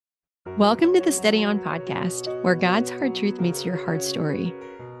Welcome to the Steady On podcast, where God's hard truth meets your hard story.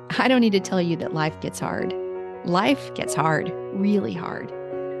 I don't need to tell you that life gets hard. Life gets hard, really hard.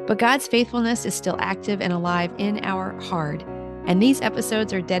 But God's faithfulness is still active and alive in our hard. And these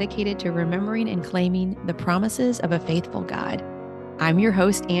episodes are dedicated to remembering and claiming the promises of a faithful God. I'm your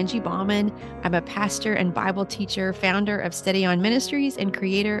host, Angie Bauman. I'm a pastor and Bible teacher, founder of Steady On Ministries, and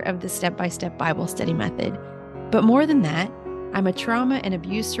creator of the Step-by-Step Bible Study Method. But more than that, I'm a trauma and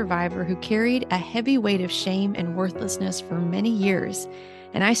abuse survivor who carried a heavy weight of shame and worthlessness for many years.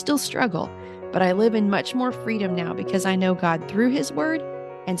 And I still struggle, but I live in much more freedom now because I know God through His Word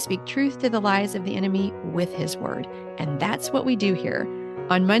and speak truth to the lies of the enemy with His Word. And that's what we do here.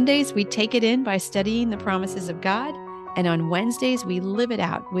 On Mondays, we take it in by studying the promises of God. And on Wednesdays, we live it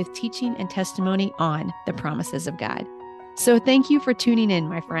out with teaching and testimony on the promises of God. So thank you for tuning in,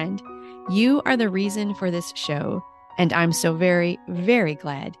 my friend. You are the reason for this show. And I'm so very, very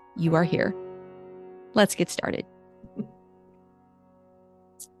glad you are here. Let's get started.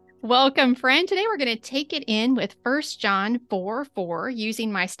 Welcome, friend. Today we're going to take it in with 1 John 4:4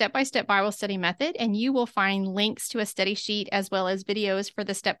 using my step-by-step Bible study method, and you will find links to a study sheet as well as videos for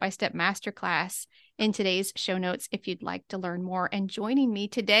the step-by-step masterclass in today's show notes if you'd like to learn more. And joining me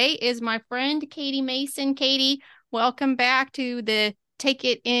today is my friend Katie Mason. Katie, welcome back to the Take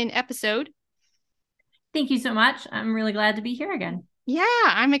It In episode. Thank you so much. I'm really glad to be here again. Yeah,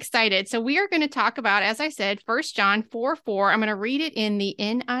 I'm excited. So we are going to talk about, as I said, 1 John 4:4. I'm going to read it in the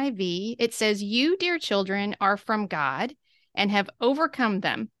NIV. It says, "You, dear children, are from God and have overcome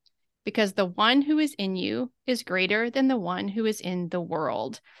them, because the one who is in you is greater than the one who is in the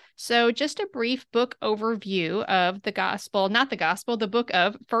world." So just a brief book overview of the gospel, not the gospel, the book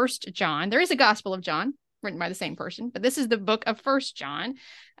of 1 John. There is a Gospel of John written by the same person, but this is the book of 1 John.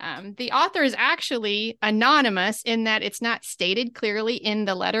 The author is actually anonymous in that it's not stated clearly in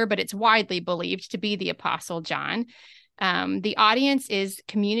the letter, but it's widely believed to be the Apostle John. The audience is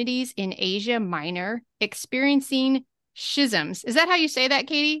communities in Asia Minor experiencing schisms. Is that how you say that,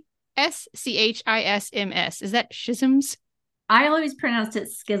 Katie? SCHISMS. Is that schisms? I always pronounced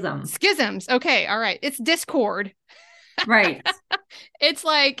it schisms. Schisms. Okay. All right. It's discord. Right. It's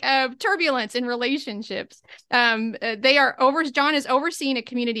like turbulence in relationships. John is overseeing a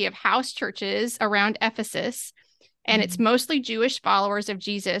community of house churches around Ephesus, and it's mostly Jewish followers of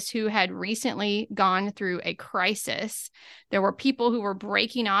Jesus who had recently gone through a crisis. There were people who were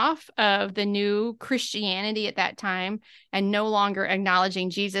breaking off of the new Christianity at that time and no longer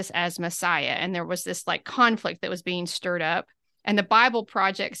acknowledging Jesus as Messiah. And there was this like conflict that was being stirred up. And the Bible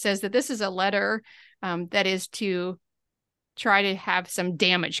Project says that this is a letter that is to try to have some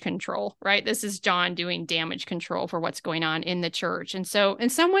damage control, right? This is John doing damage control for what's going on in the church. And so in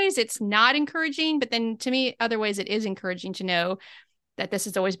some ways it's not encouraging, but then to me, other ways it is encouraging to know that this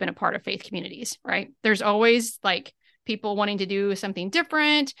has always been a part of faith communities, right? There's always like people wanting to do something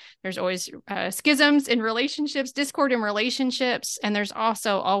different. There's always schisms in relationships, discord in relationships. And there's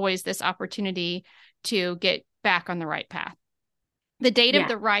also always this opportunity to get back on the right path. The date of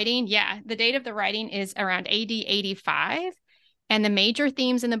the writing is around AD 85. And the major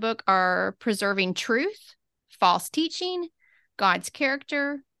themes in the book are preserving truth, false teaching, God's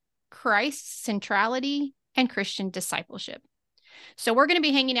character, Christ's centrality, and Christian discipleship. So we're going to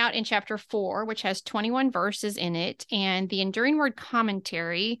be hanging out in chapter 4, which has 21 verses in it. And the Enduring Word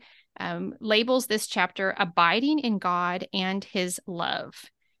Commentary labels this chapter Abiding in God and His Love.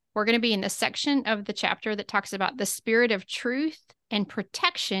 We're going to be in the section of the chapter that talks about the spirit of truth and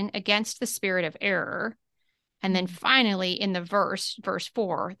protection against the spirit of error. And then finally in the verse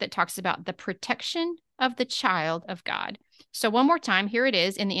 4, that talks about the protection of the child of God. So one more time, here it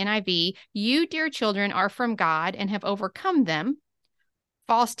is in the NIV. "You, dear children, are from God and have overcome them."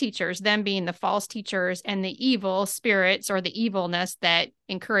 False teachers, them being the false teachers and the evil spirits or the evilness that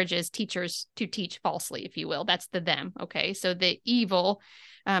encourages teachers to teach falsely, if you will. That's the them, okay? So the evil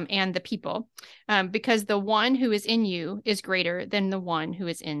and the people, because the one who is in you is greater than the one who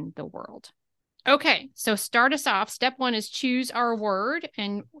is in the world. Okay, so start us off. Step 1 is choose our word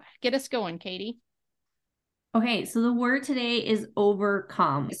and get us going, Katie. Okay, so the word today is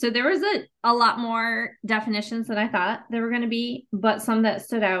overcome. So there was a lot more definitions than I thought there were going to be, but some that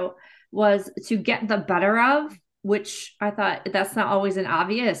stood out was to get the better of, which I thought that's not always an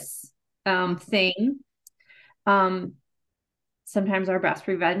obvious thing. Sometimes our best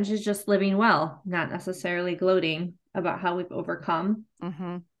revenge is just living well, not necessarily gloating about how we've overcome.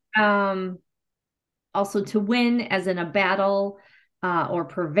 Also to win, as in a battle or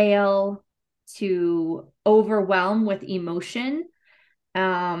prevail, to overwhelm with emotion,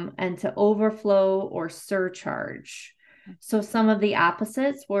 and to overflow or surcharge. So some of the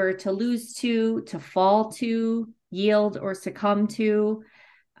opposites were to lose to fall to, yield or succumb to.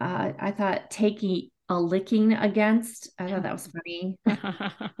 I thought taking a licking against. I thought that was funny.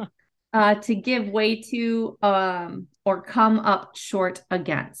 To give way to, or come up short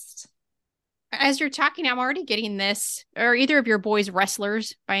against. As you're talking, I'm already getting this. Are either of your boys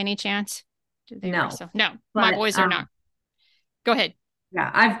wrestlers by any chance? Do they No, wrestle? No, my but boys are not. Go ahead.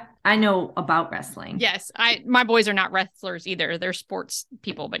 yeah, I know about wrestling. Yes, my boys are not wrestlers either. They're sports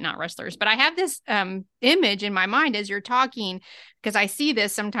people, but not wrestlers. But I have this image in my mind as you're talking, because I see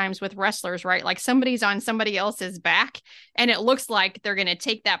this sometimes with wrestlers, right? Like somebody's on somebody else's back and it looks like they're going to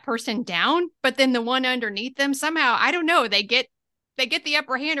take that person down, but then the one underneath them somehow, I don't know, they get the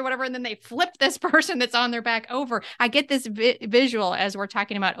upper hand or whatever, and then they flip this person that's on their back over. I get this visual as we're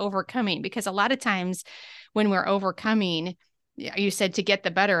talking about overcoming, because a lot of times when we're overcoming, you said to get the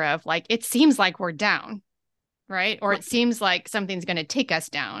better of, like, it seems like we're down, right? Or it seems like something's going to take us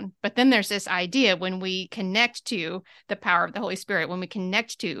down. But then there's this idea when we connect to the power of the Holy Spirit, when we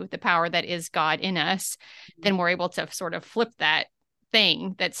connect to the power that is God in us, then we're able to sort of flip that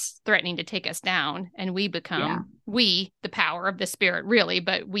thing that's threatening to take us down, and we become the power of the Spirit, really,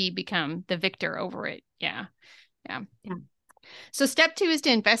 but we become the victor over it. Yeah. So step 2 is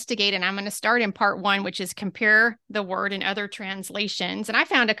to investigate, and I'm going to start in part 1, which is compare the word in other translations. And I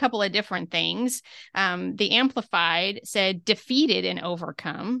found a couple of different things. The Amplified said defeated and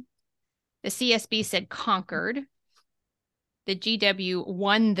overcome. The CSB said conquered. The GW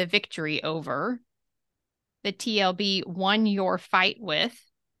won the victory over. The TLB won your fight with.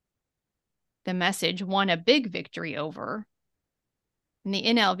 The Message won a big victory over. And the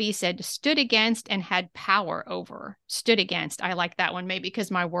NLV said stood against and had power over. Stood against. I like that one, maybe because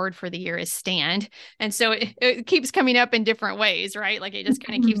my word for the year is stand. And so it keeps coming up in different ways, right? Like it just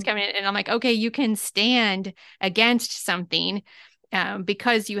kind of keeps coming in. And I'm like, okay, you can stand against something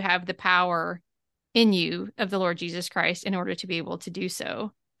because you have the power in you of the Lord Jesus Christ in order to be able to do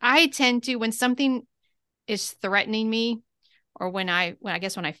so. I tend to, when something is threatening me, or when I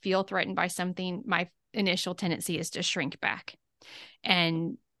feel threatened by something, my initial tendency is to shrink back.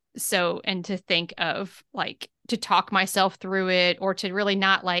 And to think of, like, to talk myself through it, or to really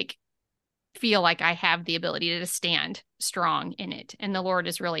not like feel like I have the ability to stand strong in it. And the Lord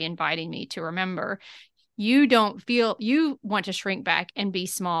is really inviting me to remember, you want to shrink back and be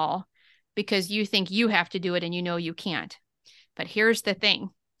small because you think you have to do it and you know you can't. But here's the thing.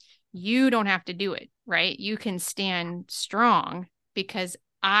 You don't have to do it, right? You can stand strong because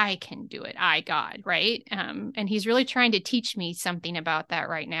I can do it. God, right? And he's really trying to teach me something about that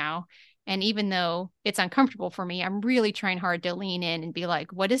right now. And even though it's uncomfortable for me, I'm really trying hard to lean in and be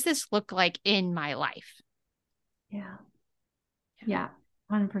like, what does this look like in my life? Yeah.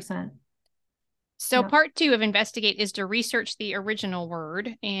 100%. So part 2 of investigate is to research the original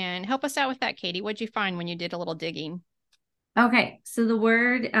word, and help us out with that, Katie. What'd you find when you did a little digging? Okay. So the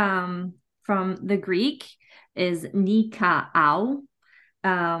word from the Greek is nikao,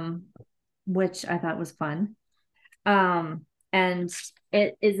 which I thought was fun. And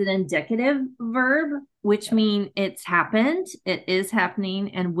it is an indicative verb, which means it's happened, it is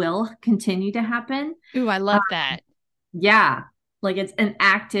happening, and will continue to happen. Ooh, I love that. Yeah. Like it's an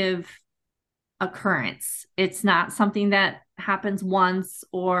active occurrence. It's not something that happens once,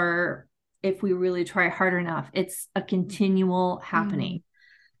 or if we really try hard enough, it's a continual happening.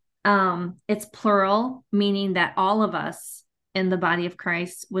 It's plural, meaning that all of us in the body of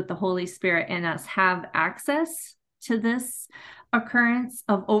Christ with the Holy Spirit in us have access to this occurrence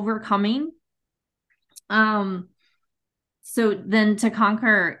of overcoming. So then to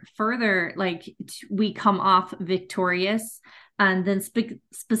conquer further, like we come off victorious, and then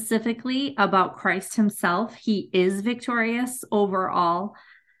specifically about Christ himself, he is victorious overall.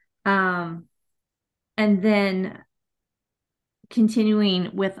 And then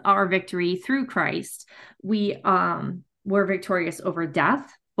continuing with our victory through Christ, we're victorious over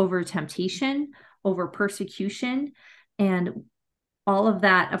death, over temptation, over persecution, and all of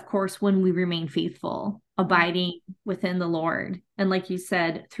that, of course, when we remain faithful, abiding within the Lord. And like you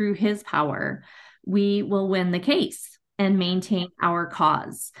said, through his power, we will win the case and maintain our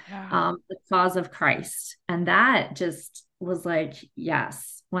cause, the cause of Christ. And that just was like,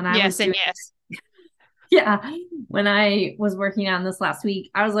 yes. When I was doing, yeah, when I was working on this last week,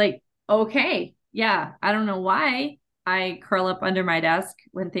 I was like, okay, yeah, I don't know why I curl up under my desk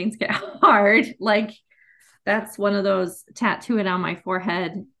when things get hard. Like, that's one of those, tattoo it on my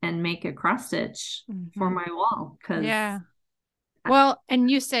forehead and make a cross stitch for my wall. Well, and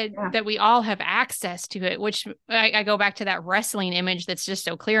you said that we all have access to it, which I go back to that wrestling image that's just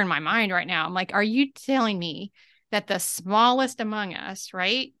so clear in my mind right now. I'm like, are you telling me that the smallest among us,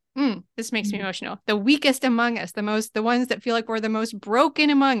 right? This makes me Mhm. emotional. The weakest among us, the ones that feel like we're the most broken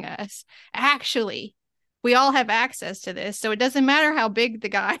among us, actually, we all have access to this. So it doesn't matter how big the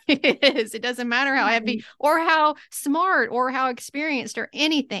guy is. It doesn't matter how heavy or how smart or how experienced or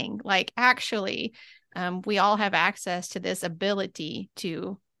anything. Like, actually, we all have access to this ability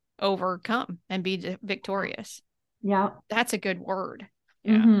to overcome and be victorious. Yeah. That's a good word.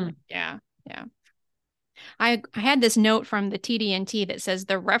 Yeah. Mhm. Yeah. Yeah. I had this note from the TDNT that says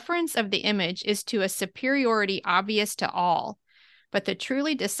the reference of the image is to a superiority obvious to all, but the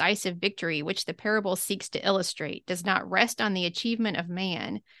truly decisive victory which the parable seeks to illustrate does not rest on the achievement of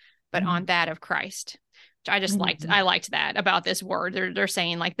man, but on that of Christ. Which I just liked. I liked that about this word. They're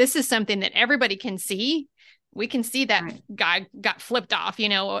saying like this is something that everybody can see. We can see that Right. guy got flipped off,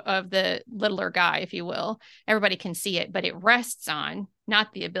 of the littler guy, if you will. Everybody can see it, but it rests on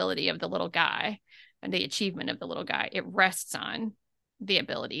not the ability of the little guy and the achievement of the little guy. It rests on the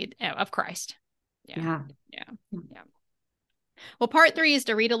ability of Christ. Yeah. Yeah. Yeah. Well, part 3 is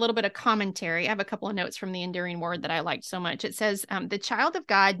to read a little bit of commentary. I have a couple of notes from the Enduring Word that I liked so much. It says, the child of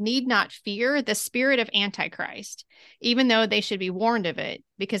God need not fear the spirit of Antichrist, even though they should be warned of it,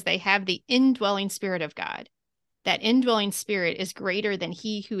 because they have the indwelling spirit of God. That indwelling spirit is greater than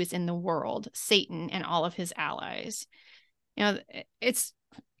he who is in the world, Satan and all of his allies.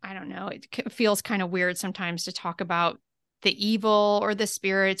 I don't know, it feels kind of weird sometimes to talk about the evil or the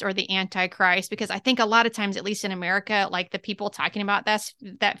spirits or the Antichrist, because I think a lot of times, at least in America, like the people talking about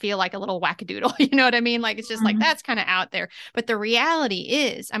that feel like a little wackadoodle. You know what I mean? Like, it's just like, that's kind of out there. But the reality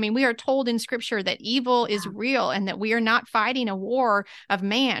is, I mean, we are told in scripture that evil is real and that we are not fighting a war of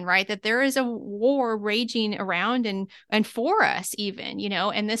man, right? That there is a war raging around and for us even,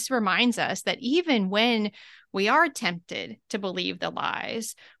 and this reminds us that even when we are tempted to believe the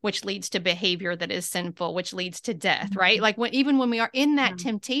lies, which leads to behavior that is sinful, which leads to death, right? Like even when we are in that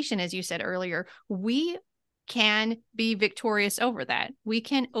temptation, as you said earlier, we can be victorious over that. We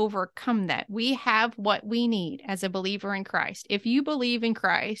can overcome that. We have what we need as a believer in Christ. If you believe in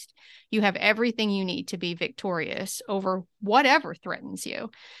Christ, you have everything you need to be victorious over whatever threatens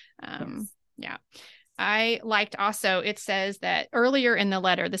you. Yeah. I liked also, it says that earlier in the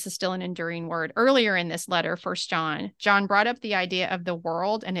letter, this is still an Enduring Word, earlier in this letter, 1 John brought up the idea of the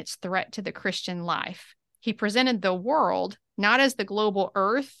world and its threat to the Christian life. He presented the world not as the global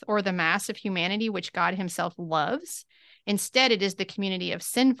earth or the mass of humanity which God himself loves. Instead, it is the community of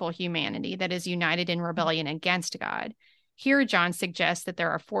sinful humanity that is united in rebellion against God. Here, John suggests that there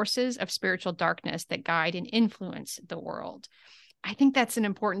are forces of spiritual darkness that guide and influence the world. I think that's an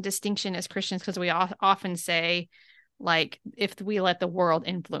important distinction as Christians, because we often say, like, if we let the world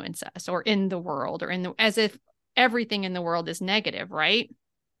influence us, or in the world, or as if everything in the world is negative, right?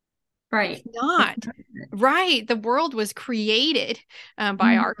 Right. It's not. Right. The world was created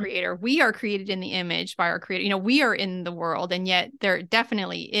by our Creator. We are created in the image by our Creator. We are in the world, and yet there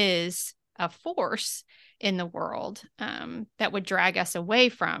definitely is a force in the world that would drag us away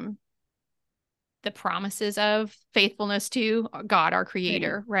from the promises of faithfulness to God, our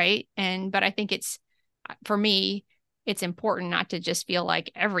Creator, right? But I think for me, it's important not to just feel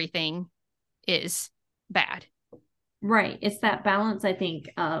like everything is bad. Right. It's that balance, I think,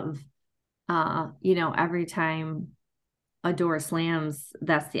 of, every time a door slams,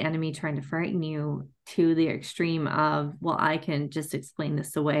 that's the enemy trying to frighten you to the extreme of, well, I can just explain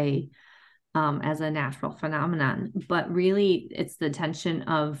this away as a natural phenomenon. But really, it's the tension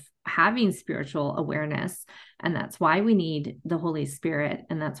of having spiritual awareness. And that's why we need the Holy Spirit.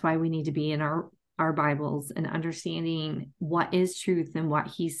 And that's why we need to be in our Bibles and understanding what is truth and what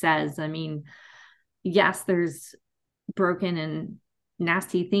he says. I mean, yes, there's broken and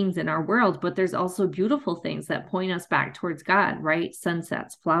nasty things in our world, but there's also beautiful things that point us back towards God, right?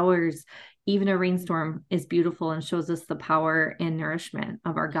 Sunsets, flowers, even a rainstorm is beautiful and shows us the power and nourishment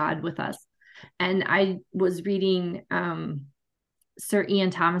of our God with us. And I was reading, Sir Ian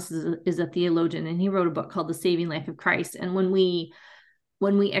Thomas is a theologian, and he wrote a book called The Saving Life of Christ. And when we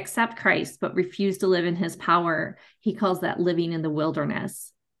accept Christ but refuse to live in his power, he calls that living in the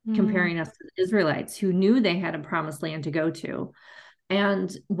wilderness, comparing us to the Israelites who knew they had a promised land to go to.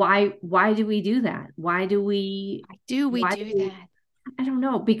 And why do we do that? Why do we do that? I don't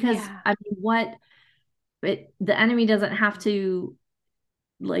know, because I mean, the enemy doesn't have to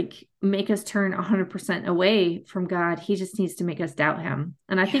like make us turn 100% away from God. He just needs to make us doubt him.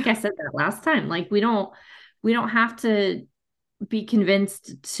 And I think I said that last time. Like, we don't have to be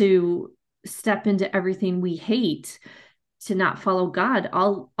convinced to step into everything we hate to not follow God.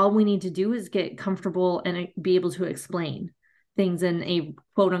 All we need to do is get comfortable and be able to explain. things in a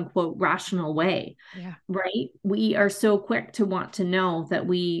quote unquote rational way. Yeah. Right? We are so quick to want to know that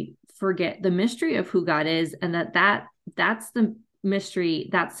we forget the mystery of who God is, and that's the mystery,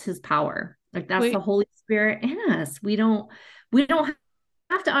 that's his power. Like that's the Holy Spirit in us. We don't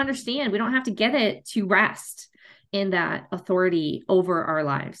have to understand. We don't have to get it to rest in that authority over our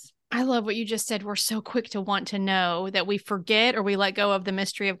lives. I love what you just said. We're so quick to want to know that we forget or we let go of the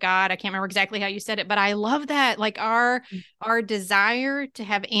mystery of God. I can't remember exactly how you said it, but I love that. Like our desire to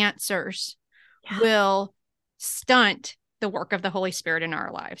have answers will stunt the work of the Holy Spirit in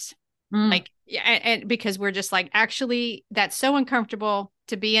our lives. Like, yeah, and because we're just like, actually, that's so uncomfortable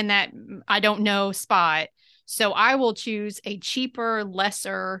to be in that I don't know spot. So I will choose a cheaper,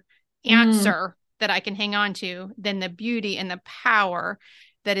 lesser answer that I can hang on to than the beauty and the power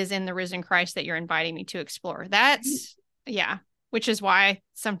that is in the risen Christ that you're inviting me to explore. That's, yeah, which is why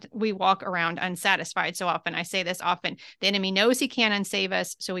we walk around unsatisfied so often. I say this often. The enemy knows he can't unsave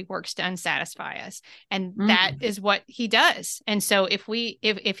us, so he works to unsatisfy us. And that is what he does. And so if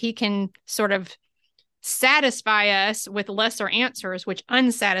he can sort of satisfy us with lesser answers, which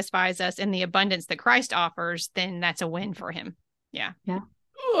unsatisfies us in the abundance that Christ offers, then that's a win for him. Yeah. Yeah.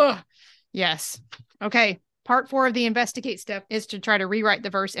 Ugh. Yes. Okay. Part 4 of the investigate step is to try to rewrite the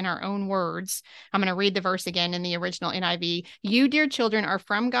verse in our own words. I'm going to read the verse again in the original NIV. You, dear children, are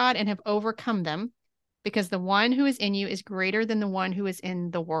from God and have overcome them, because the one who is in you is greater than the one who is in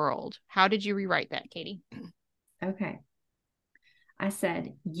the world. How did you rewrite that, Katie? Okay. I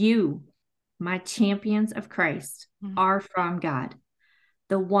said, you, my champions of Christ, are from God,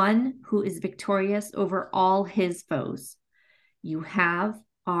 the one who is victorious over all his foes. You have,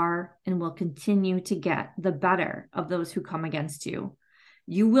 are, and will continue to get the better of those who come against you.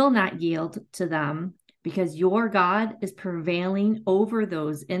 You will not yield to them, because your God is prevailing over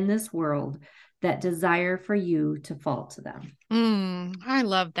those in this world that desire for you to fall to them. I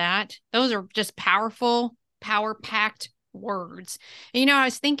love that. Those are just powerful, power-packed words. And, I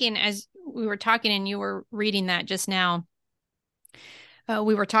was thinking as we were talking and you were reading that just now,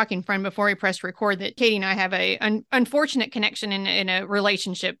 we were talking, friend, before we pressed record, that Katie and I have an unfortunate connection in a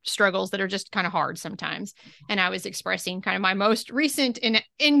relationship struggles that are just kind of hard sometimes. And I was expressing kind of my most recent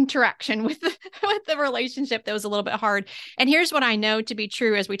interaction with the relationship that was a little bit hard. And here's what I know to be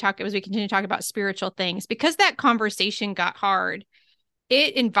true as we continue to talk about spiritual things, because that conversation got hard.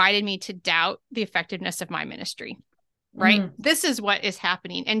 It invited me to doubt the effectiveness of my ministry. Right. This is what is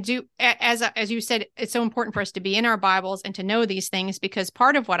happening. And as you said, it's so important for us to be in our Bibles and to know these things, because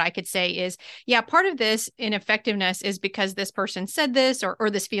part of what I could say is, yeah, part of this ineffectiveness is because this person said this, or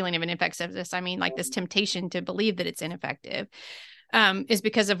this feeling of ineffectiveness. I mean, like this temptation to believe that it's ineffective is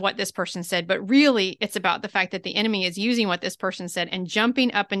because of what this person said. But really, it's about the fact that the enemy is using what this person said and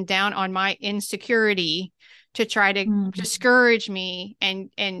jumping up and down on my insecurity to try to discourage me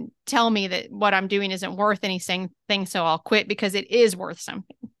and tell me that what I'm doing isn't worth anything, so I'll quit, because it is worth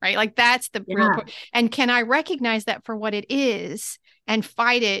something, right? Like that's the real point. And can I recognize that for what it is and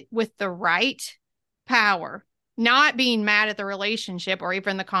fight it with the right power, not being mad at the relationship or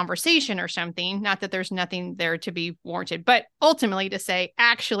even the conversation or something, not that there's nothing there to be warranted, but ultimately to say,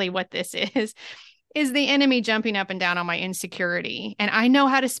 actually what this is the enemy jumping up and down on my insecurity. And I know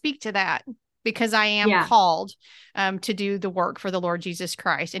how to speak to that, because I am called to do the work for the Lord Jesus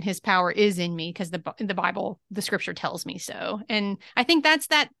Christ, and his power is in me, because the Bible, the scripture tells me so. And I think that's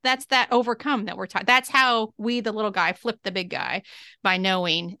that overcome that we're taught. That's how we, the little guy, flip the big guy, by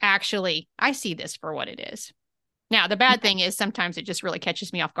knowing, actually, I see this for what it is. Now, the bad thing is sometimes it just really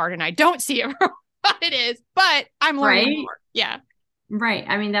catches me off guard and I don't see it for what it is, but I'm learning more. Yeah. Right.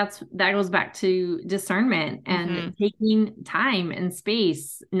 I mean, that goes back to discernment and taking time and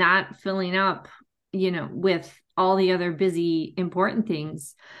space, not filling up, with all the other busy, important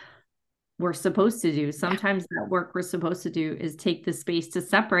things we're supposed to do. Sometimes that work we're supposed to do is take the space to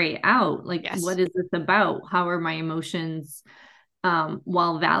separate out. Like, what is this about? How are my emotions,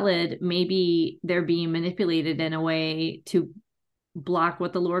 while valid, maybe they're being manipulated in a way to block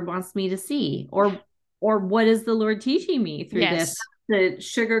what the Lord wants me to see, or what is the Lord teaching me through this? To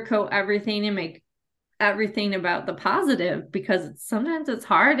sugarcoat everything and make everything about the positive, because sometimes it's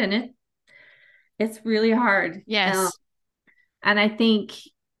hard, and it's really hard. Yes. And I think,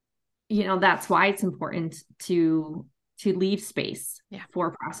 that's why it's important to leave space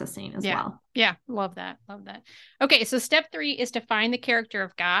for processing as well. Yeah. Love that. Okay. So step 3 is to find the character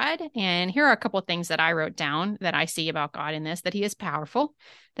of God. And here are a couple of things that I wrote down that I see about God in this: that he is powerful,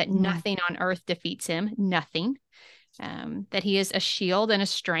 that nothing on earth defeats him, nothing. That he is a shield and a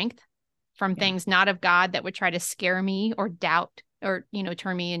strength from things not of God that would try to scare me or doubt, or,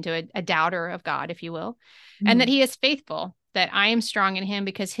 turn me into a doubter of God, if you will. And that he is faithful. that I am strong in him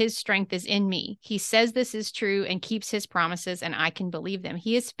because his strength is in me. He says this is true and keeps his promises, and I can believe them.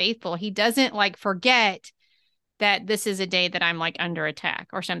 He is faithful. He doesn't like forget that this is a day that I'm like under attack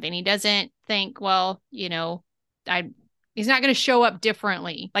or something. He doesn't think, well, you know, he's not going to show up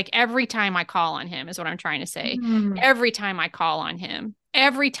differently. Like every time I call on him is what I'm trying to say. Every time I call on him,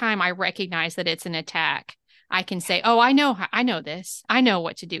 every time I recognize that it's an attack, I can say, oh, I know this. I know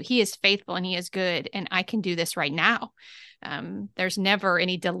what to do. He is faithful and he is good. And I can do this right now. There's never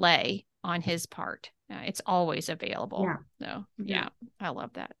any delay on his part. It's always available. So yeah, I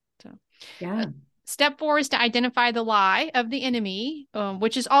love that. So yeah. Step 4 is to identify the lie of the enemy,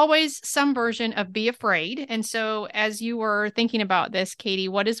 which is always some version of be afraid. And so as you were thinking about this, Katie,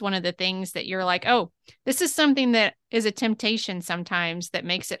 what is one of the things that you're like, oh, this is something that is a temptation sometimes that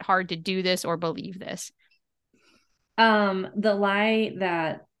makes it hard to do this or believe this? The lie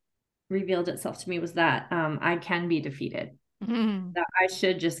that revealed itself to me was that I can be defeated, that I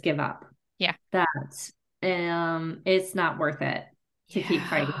should just give up. Yeah. That it's not worth it to keep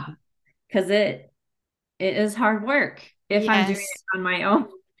fighting, because it is hard work if I'm doing it on my own.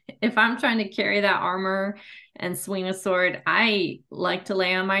 If I'm trying to carry that armor and swing a sword, I like to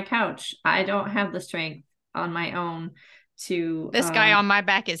lay on my couch. I don't have the strength on my own to. This guy on my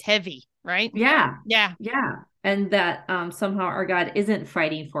back is heavy, right? Yeah. Yeah. Yeah. And that somehow our God isn't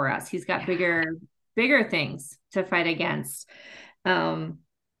fighting for us. He's got bigger things to fight against. And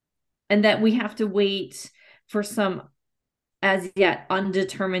that we have to wait for some as yet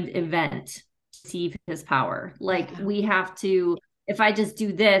undetermined event to receive his power. Like we have to, if I just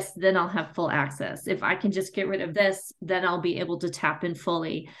do this, then I'll have full access. If I can just get rid of this, then I'll be able to tap in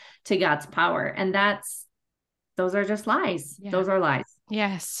fully to God's power. And those are just lies. Yeah. Those are lies.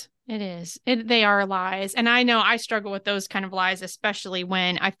 Yes, it is. They are lies. And I know I struggle with those kind of lies, especially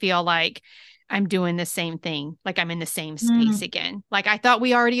when I feel like I'm doing the same thing, like I'm in the same space again. Like I thought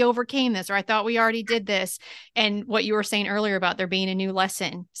we already overcame this, or I thought we already did this. And what you were saying earlier about there being a new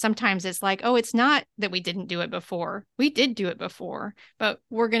lesson, sometimes it's like, oh, it's not that we didn't do it before. We did do it before, but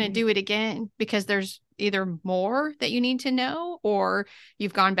we're going to do it again because there's either more that you need to know, or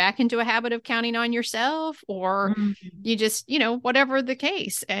you've gone back into a habit of counting on yourself, or you just, whatever the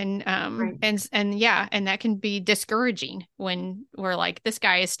case. And, and that can be discouraging when we're like, this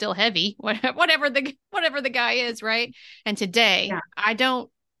guy is still heavy, whatever the guy is. Right. And today I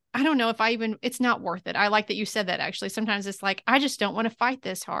don't know if it's not worth it. I like that you said that. Actually, sometimes it's like, I just don't want to fight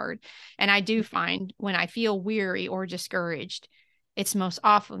this hard. And I do find when I feel weary or discouraged, it's most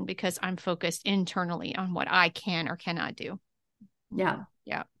often because I'm focused internally on what I can or cannot do. Yeah.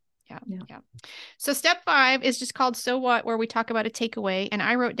 So step 5 is just called So What, where we talk about a takeaway. And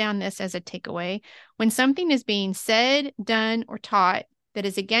I wrote down this as a takeaway. When something is being said, done, or taught that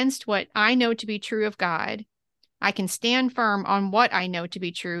is against what I know to be true of God, I can stand firm on what I know to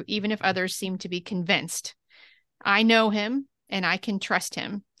be true, even if others seem to be convinced. I know him and I can trust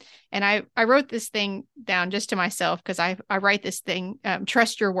him. And I wrote this thing down just to myself because I write this thing,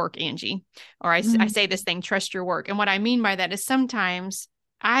 trust your work, Angie, or I say this thing, trust your work. And what I mean by that is sometimes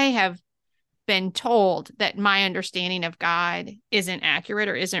I have been told that my understanding of God isn't accurate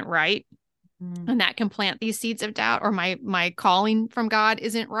or isn't right. And that can plant these seeds of doubt, or my calling from God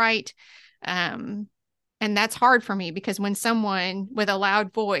isn't right. And that's hard for me because when someone with a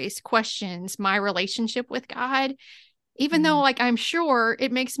loud voice questions my relationship with God, even though like I'm sure,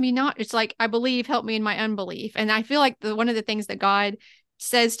 it makes me not, it's like, I believe, help me in my unbelief. And I feel like one of the things that God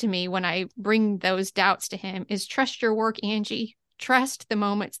says to me when I bring those doubts to him is trust your work, Angie. Trust the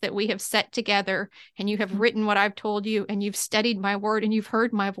moments that we have set together, and you have written what I've told you, and you've studied my word, and you've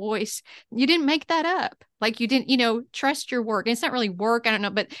heard my voice. You didn't make that up. Like you didn't, trust your work. And it's not really work. I don't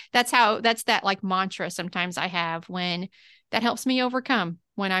know, but that's that like mantra sometimes I have when that helps me overcome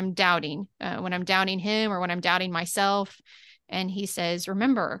when I'm doubting him or when I'm doubting myself. And he says,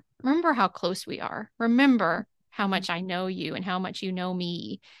 remember how close we are. Remember how much I know you and how much you know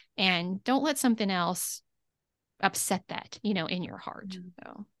me. And don't let something else upset that, in your heart.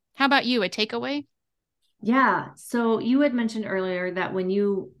 So how about you? A takeaway? Yeah. So you had mentioned earlier that when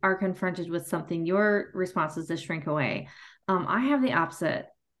you are confronted with something, your response is to shrink away. I have the opposite.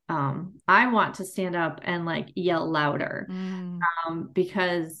 I want to stand up and like yell louder,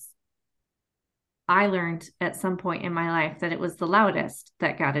 because I learned at some point in my life that it was the loudest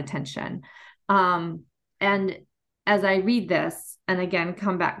that got attention. And as I read this, and again,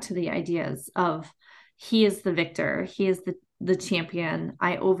 come back to the ideas of he is the victor, he is the champion,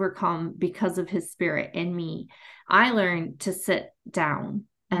 I overcome because of his spirit in me. I learned to sit down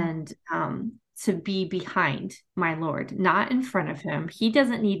and to be behind my Lord, not in front of him. He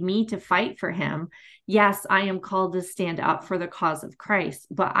doesn't need me to fight for him. Yes, I am called to stand up for the cause of Christ,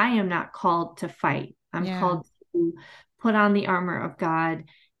 but I am not called to fight. I'm called to put on the armor of God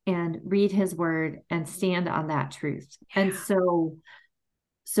and read his word and stand on that truth. Yeah. And so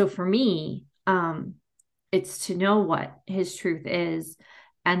for me, it's to know what his truth is.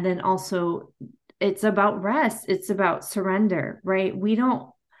 And then also it's about rest. It's about surrender, right? We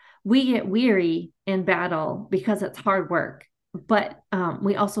get weary in battle because it's hard work, but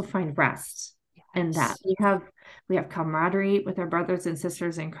we also find rest in that. We have camaraderie with our brothers and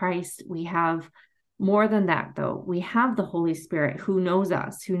sisters in Christ. We have more than that, though. We have the Holy Spirit who knows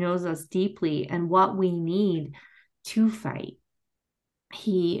us deeply and what we need to fight.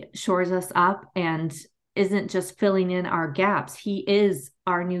 He shores us up and isn't just filling in our gaps. He is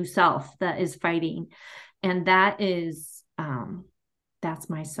our new self that is fighting. And that is, that's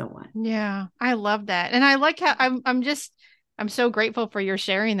my so what. Yeah, I love that. And I like how I'm so grateful for your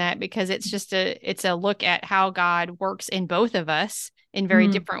sharing that, because it's a look at how God works in both of us in very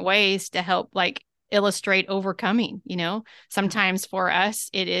different ways to help like illustrate overcoming. Sometimes for us,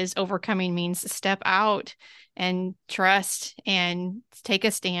 it is overcoming means step out and trust and take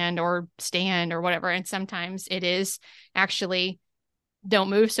a stand or whatever. And sometimes it is actually don't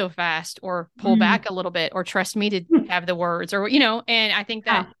move so fast or pull back a little bit or trust me to have the words or, and I think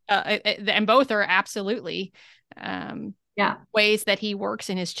that, and both are absolutely, ways that he works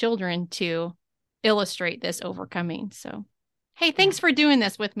in his children to illustrate this overcoming. So, hey, thanks for doing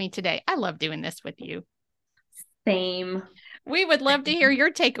this with me today. I love doing this with you. Same. We would love to hear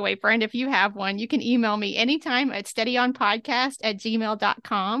your takeaway, friend. If you have one, you can email me anytime at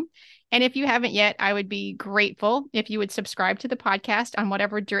steadyonpodcast@gmail.com. And if you haven't yet, I would be grateful if you would subscribe to the podcast on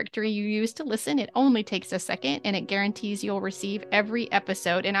whatever directory you use to listen. It only takes a second and it guarantees you'll receive every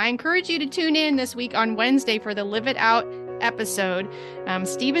episode. And I encourage you to tune in this week on Wednesday for the Live It Out episode.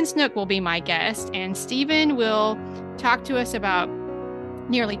 Stephen Snook will be my guest, and Stephen will talk to us about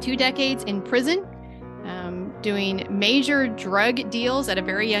nearly 2 decades in prison, doing major drug deals at a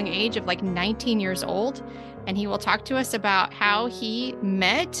very young age of like 19 years old. And he will talk to us about how he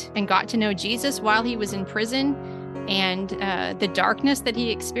met and got to know Jesus while he was in prison, and the darkness that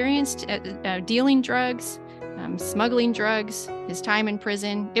he experienced dealing drugs, smuggling drugs, his time in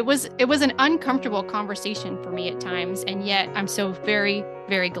prison. It was an uncomfortable conversation for me at times, and yet I'm so very,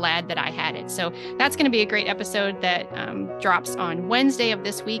 very glad that I had it. So that's going to be a great episode that drops on Wednesday of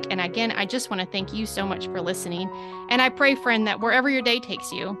this week. And again, I just want to thank you so much for listening. And I pray, friend, that wherever your day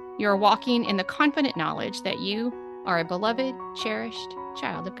takes you, you're walking in the confident knowledge that you are a beloved, cherished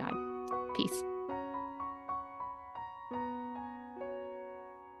child of God. Peace.